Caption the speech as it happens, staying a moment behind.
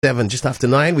Just after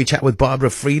 9, we chat with Barbara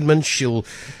Friedman. She'll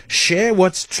share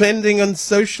what's trending on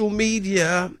social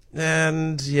media.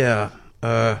 And you're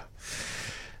on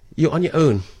your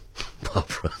own,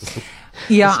 Barbara.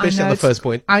 Yeah, especially I know, on the first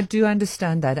point. I do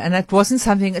understand that. And it's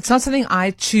not something I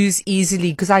choose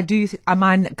easily, because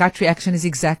my gut reaction is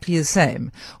exactly the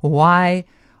same. Why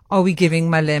are we giving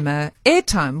Malema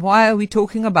airtime? Why are we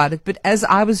talking about it? But as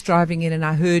I was driving in and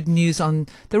I heard news on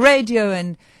the radio,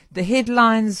 and the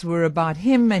headlines were about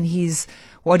him and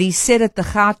what he said at the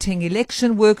Gauteng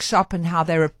election workshop, and how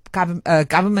they're a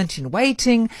government in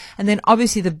waiting. And then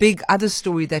obviously the big other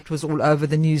story that was all over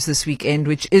the news this weekend,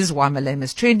 which is why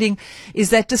Malema's trending, is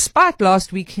that despite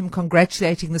last week him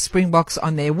congratulating the Springboks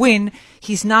on their win,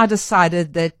 he's now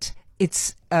decided that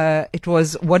it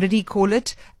was, what did he call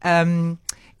it?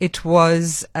 It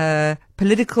was a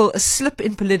slip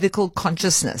in political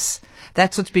consciousness.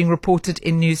 That's what's being reported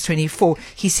in News 24.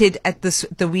 He said at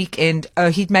the weekend,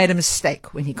 he'd made a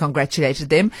mistake when he congratulated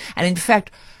them. And in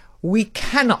fact, we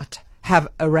cannot have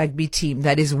a rugby team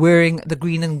that is wearing the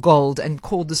green and gold and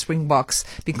called the Springboks,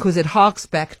 because it harks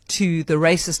back to the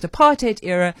racist apartheid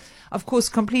era. Of course,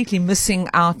 completely missing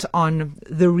out on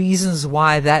the reasons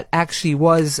why that actually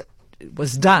was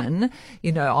done,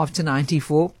 after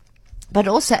 94. But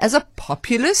also, as a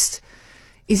populist,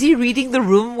 is he reading the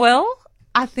room well?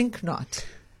 I think not.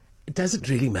 It doesn't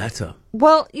really matter.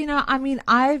 Well,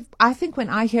 I think when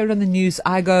I hear it on the news,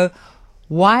 I go,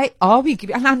 why are we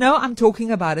giving? And I know I'm talking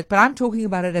about it, but I'm talking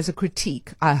about it as a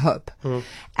critique, I hope. But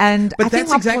I think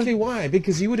that's exactly why,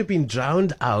 because you would have been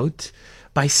drowned out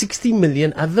by 60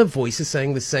 million other voices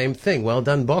saying the same thing. Well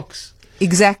done, Boks.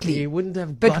 Exactly. He wouldn't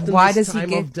have but gotten why this does he time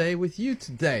get of day with you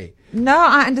today. No,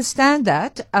 I understand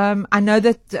that. I know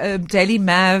that Daily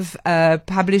Mav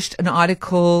published an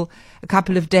article a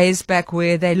couple of days back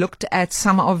where they looked at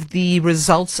some of the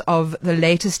results of the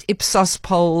latest Ipsos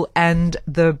poll and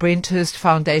the Brenthurst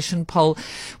Foundation poll,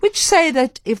 which say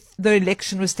that if the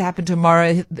election was to happen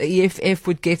tomorrow, the EFF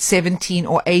would get 17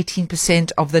 or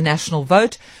 18% of the national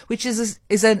vote, which is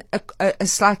a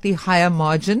slightly higher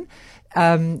margin.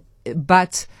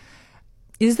 But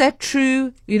is that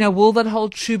true? Will that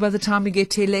hold true by the time we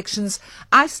get to elections?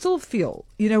 I still feel,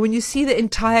 when you see the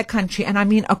entire country, and I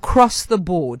mean across the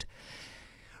board,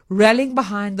 rallying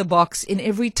behind the Boks in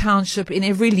every township, in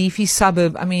every leafy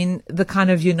suburb, the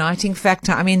kind of uniting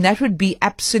factor, that would be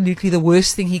absolutely the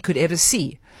worst thing he could ever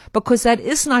see, because that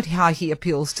is not how he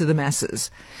appeals to the masses.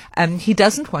 He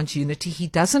doesn't want unity. He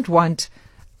doesn't want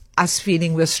us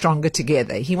feeling we're stronger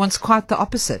together. He wants quite the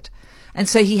opposite. And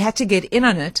so he had to get in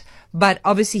on it, but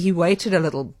obviously he waited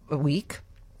a week,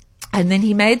 and then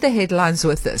he made the headlines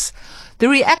with this. The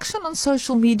reaction on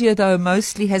social media, though,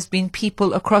 mostly has been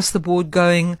people across the board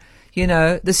going,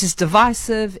 this is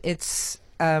divisive. It's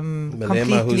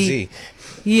completely,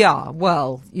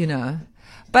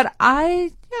 But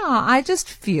I just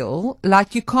feel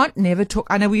like you can't never talk.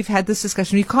 I know we've had this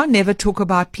discussion. You can't never talk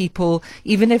about people,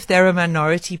 even if they're a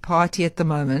minority party at the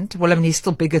moment. Well, he's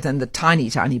still bigger than the tiny,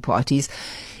 tiny parties,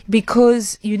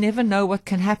 because you never know what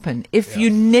can happen. If you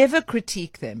never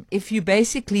critique them, if you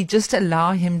basically just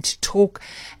allow him to talk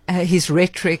his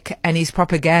rhetoric and his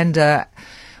propaganda,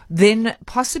 then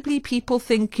possibly people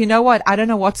think, I don't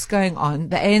know what's going on.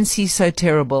 The ANC is so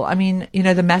terrible.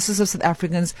 The masses of South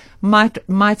Africans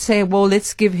might say, well,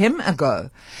 let's give him a go,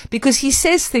 because he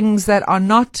says things that are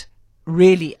not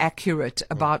really accurate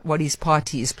about what his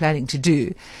party is planning to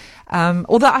do.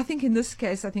 Although I think in this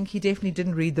case, he definitely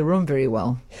didn't read the room very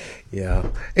well. Yeah.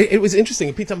 It was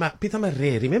interesting. Peter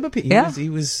Maree, remember? He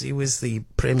was the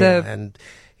premier, and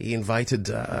he invited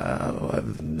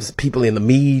people in the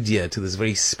media to this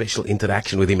very special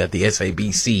interaction with him at the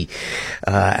SABC.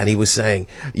 And he was saying,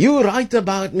 you write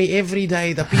about me every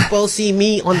day. The people see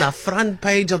me on the front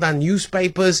page of the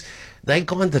newspapers. They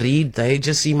can't read. They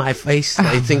just see my face.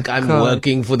 They think I'm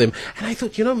working for them. And I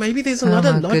thought, maybe there's a lot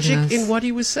of logic in what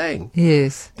he was saying.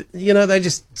 Yes. They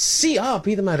just see,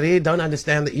 Peter Maree don't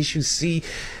understand the issue. See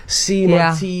him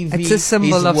on TV. It's a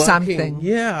symbol of something.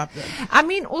 Yeah.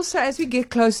 Also, as we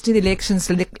get closer to the elections,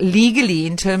 legally,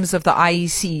 in terms of the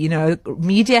IEC,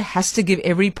 media has to give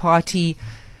every party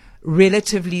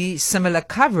relatively similar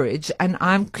coverage, and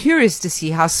I'm curious to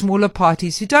see how smaller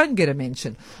parties who don't get a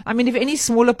mention. If any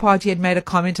smaller party had made a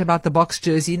comment about the Boks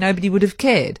jersey, nobody would have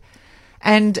cared.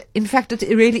 And in fact,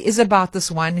 it really is about this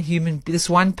one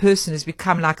person who's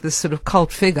become like this sort of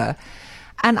cult figure.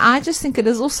 And I just think it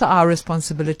is also our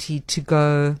responsibility to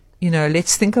go,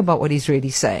 let's think about what he's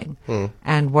really saying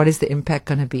and what is the impact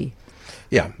going to be.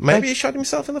 Yeah, maybe he shot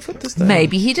himself in the foot this time.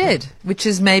 Maybe he did, which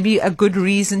is maybe a good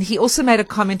reason. He also made a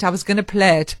comment, I was going to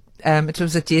play it, It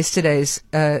was at yesterday's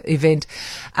event,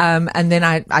 and then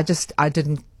I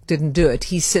didn't do it.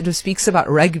 He sort of speaks about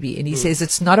rugby, and he says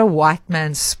it's not a white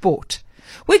man's sport,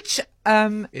 which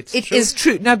it is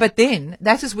true. No, but then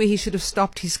that is where he should have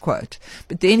stopped his quote.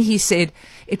 But then he said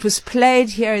it was played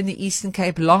here in the Eastern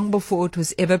Cape long before it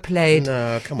was ever played.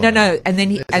 No, come on. No, and then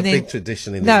There's a big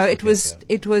tradition in no, the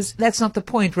it was. That's not the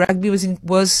point. Rugby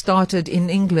was started in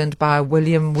England by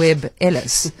William Webb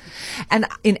Ellis, and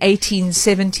in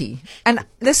 1870. And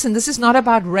listen, this is not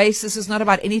about race. This is not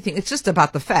about anything. It's just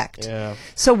about the fact. Yeah.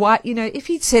 So why, if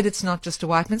he'd said it's not just a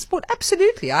white man's sport,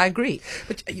 absolutely, I agree.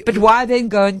 But why then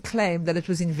go and claim that it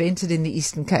was invented in the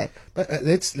Eastern Cape? But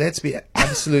let's be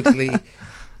absolutely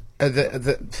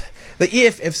the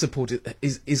EFF support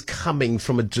is coming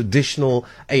from a traditional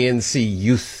ANC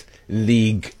youth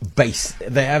league base.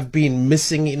 They have been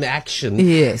missing in action,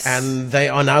 yes, and they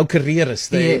are now careerists.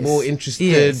 They're yes, more interested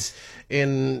yes,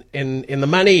 in the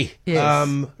money,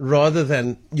 yes, rather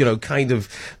than kind of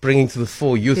bringing to the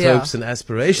fore youth hopes and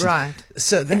aspirations. Right.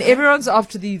 So and everyone's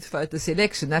after the youth vote this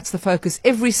election. That's the focus.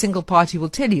 Every single party will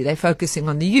tell you they're focusing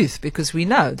on the youth, because we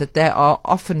know that they are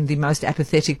often the most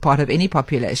apathetic part of any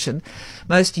population.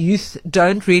 Most youth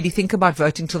don't really think about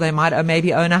voting till they might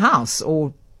maybe own a house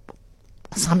or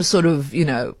some sort of,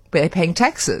 where they're paying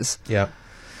taxes. Yeah.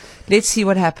 Let's see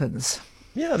what happens.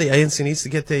 Yeah, the ANC needs to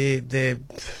get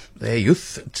their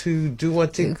youth to do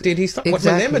what it did. What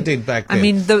Malema did back then. I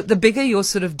mean, the bigger your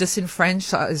sort of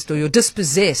disenfranchised or your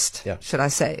dispossessed, should I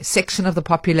say, section of the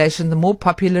population, the more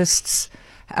populists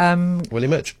will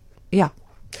emerge. Yeah.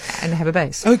 And have a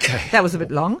base. Okay. That was a bit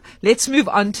long. Let's move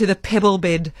on to the pebble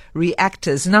bed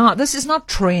reactors. Now, this is not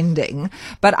trending,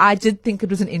 but I did think it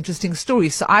was an interesting story.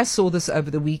 So I saw this over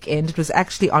the weekend. It was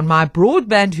actually on my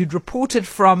broadband, who'd reported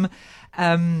from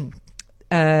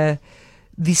the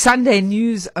Sunday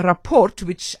News report,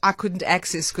 which I couldn't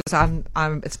access because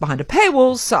it's behind a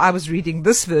paywall. So I was reading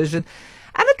this version.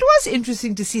 And it was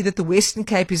interesting to see that the Western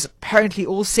Cape is apparently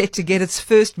all set to get its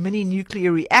first mini nuclear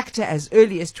reactor as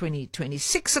early as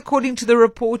 2026, according to the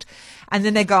report. And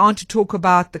then they go on to talk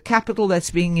about the capital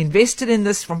that's being invested in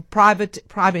this from private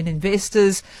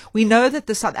investors. We know that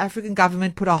the South African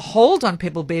government put a hold on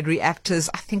pebble bed reactors.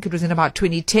 I think it was in about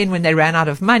 2010 when they ran out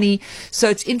of money. So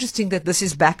it's interesting that this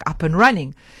is back up and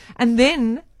running. And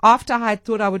then after I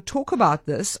thought I would talk about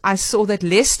this, I saw that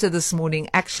Leicester this morning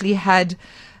actually had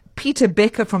Peter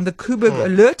Becker from the Coburg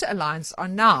Alert Alliance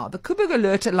on now. The Coburg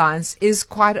Alert Alliance is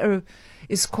quite an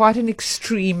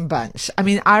extreme bunch. I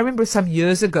mean, I remember some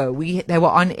years ago they were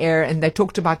on air and they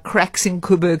talked about cracks in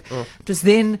Coburg. It was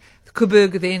then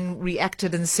Coburg then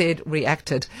reacted and said,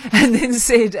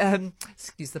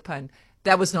 excuse the pun,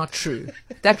 that was not true.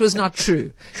 That was not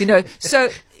true. So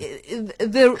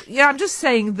I'm just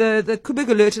saying the Coburg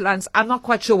Alert Alliance, I'm not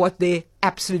quite sure what their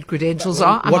absolute credentials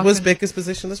are. What was Becker's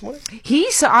position this morning?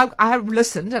 I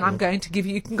listened, and I'm going to give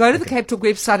you can go to the Cape Talk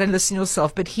website and listen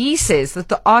yourself, but he says that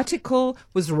the article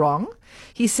was wrong.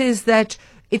 He says that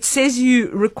it says you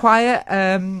require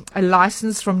a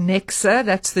license from NECSA,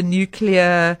 that's the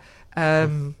Nuclear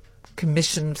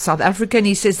Commission South Africa, and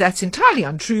he says that's entirely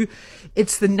untrue.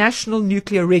 It's the National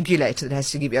Nuclear Regulator that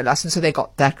has to give you a license, so they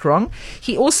got that wrong.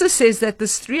 He also says that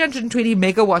this 320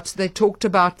 megawatts they talked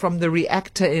about from the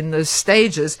reactor in the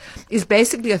stages is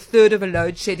basically a third of a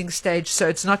load shedding stage, so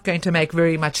it's not going to make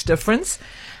very much difference.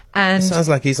 And it sounds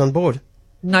like he's on board.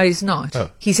 No, he's not.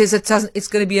 Oh. He says it's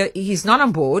going to be he's not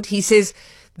on board. He says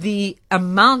the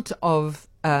amount of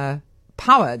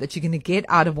power that you're going to get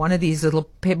out of one of these little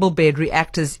pebble bed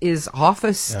reactors is half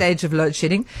a stage of load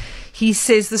shedding. He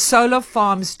says the solar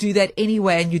farms do that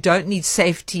anyway and you don't need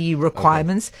safety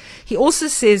requirements. Okay. He also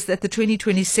says that the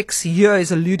 2026 year is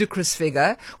a ludicrous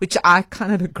figure, which I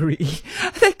kind of agree.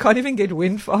 They can't even get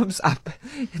wind farms up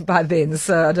by then,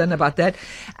 so I don't know about that.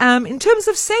 In terms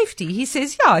of safety, he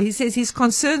says his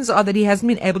concerns are that he hasn't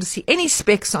been able to see any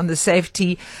specs on the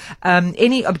safety,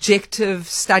 any objective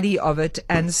study of it,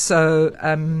 and so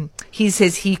he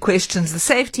says he questions the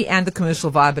safety and the commercial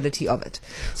viability of it.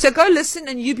 So go listen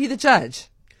and you be the judge.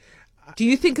 Do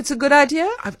you think it's a good idea?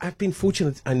 I've been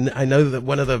fortunate. I know that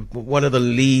one of the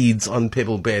leads on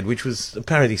Pebble Bed, which was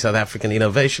apparently South African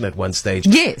innovation at one stage.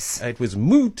 Yes. It was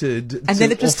mooted and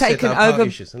then it was taken over.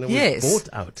 Issues, and it was bought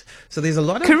out. So there's a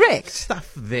lot of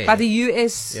stuff there. By the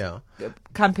US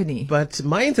company. But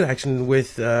my interaction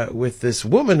with this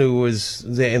woman who was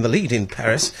there in the lead in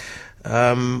Paris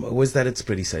was that it's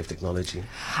pretty safe technology.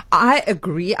 I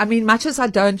agree. I mean, much as I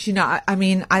don't,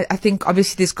 I think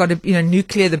obviously there's got to,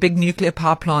 nuclear, the big nuclear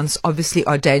power plants obviously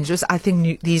are dangerous. I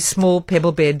think these small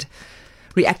pebble bed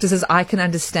reactors, as I can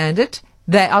understand it,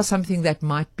 they are something that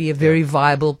might be a very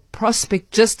viable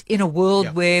prospect just in a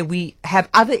world where we have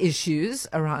other issues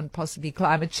around possibly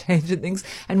climate change and things,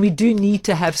 and we do need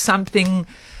to have something.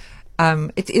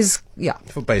 It is,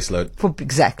 for baseload.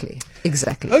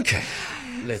 Exactly. Okay,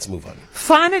 let's move on.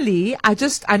 Finally,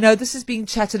 I know this is being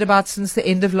chatted about since the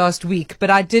end of last week, but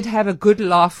I did have a good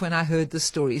laugh when I heard the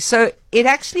story. So it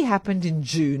actually happened in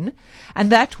June,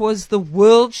 and that was the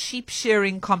World Sheep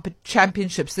Shearing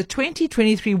Championships, the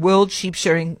 2023 World Sheep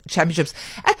Shearing Championships.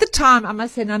 At the time, I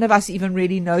must say, none of us even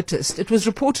really noticed. It was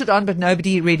reported on, but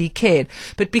nobody really cared.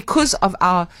 But because of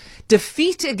our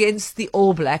defeat against the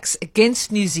All Blacks,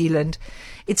 against New Zealand,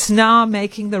 it's now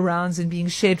making the rounds and being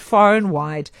shared far and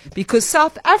wide because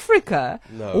South Africa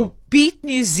beat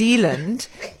New Zealand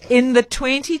in the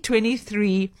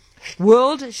 2023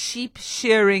 World Sheep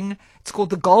Shearing. It's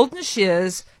called the Golden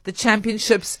Shears, the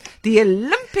Championships, the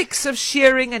Olympics of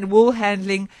Shearing and Wool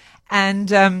Handling. And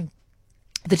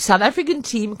the South African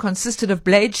team consisted of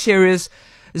blade shearers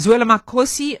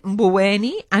Zwelamakosi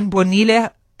Mboweni and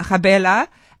Bonile Gabela,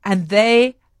 and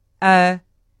they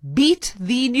beat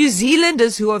the New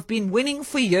Zealanders who have been winning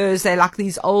for years. They're like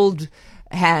these old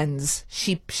hands,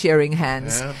 sheep shearing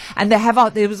hands. Yeah. And there are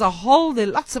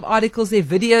lots of articles, there are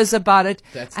videos about it.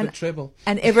 That's the treble.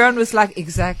 And everyone was like,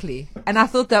 exactly. And I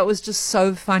thought that was just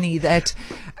so funny that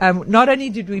not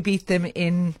only did we beat them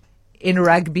in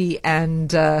rugby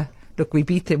and look, we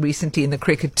beat them recently in the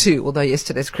cricket too, although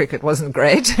yesterday's cricket wasn't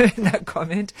great. No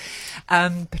comment.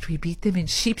 But we beat them in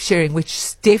sheep shearing,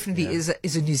 which definitely is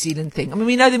a New Zealand thing. I mean,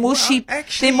 we know there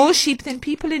are more sheep than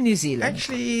people in New Zealand.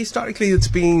 Actually, historically, it's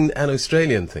been an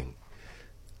Australian thing.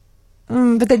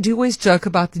 But they do always joke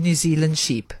about the New Zealand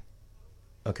sheep.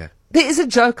 Okay. There is a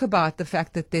joke about the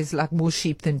fact that there's like more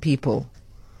sheep than people.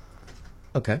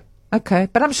 Okay. Okay,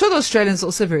 but I'm sure the Australians are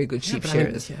also very good sheep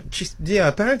shearers.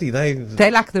 Apparently they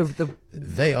like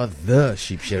they are the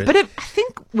sheep shearers. But I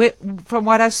think from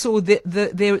what I saw, there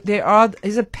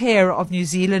is a pair of New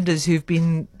Zealanders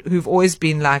who've always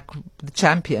been like the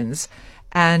champions,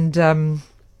 and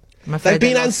they've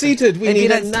been unseated. We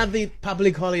need another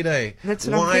public holiday. That's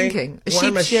what I'm thinking.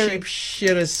 Why must sheep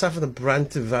shearers suffer the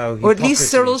brunt of our hypocrisy? Or at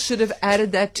least Cyril should have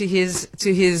added that to his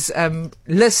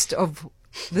list of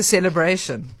the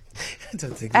celebration. I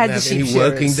don't think we have any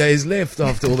working days left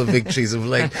after all the victories of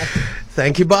late.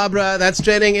 Thank you, Barbara. That's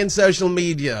trending in social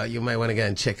media. You may want to go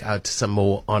and check out some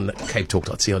more on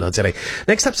capetalk.co.za.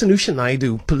 Next up, Sanusha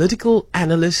Naidu, political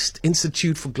analyst,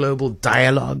 Institute for Global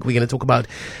Dialogue. We're going to talk about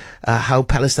how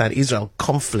Palestine-Israel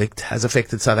conflict has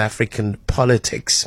affected South African politics.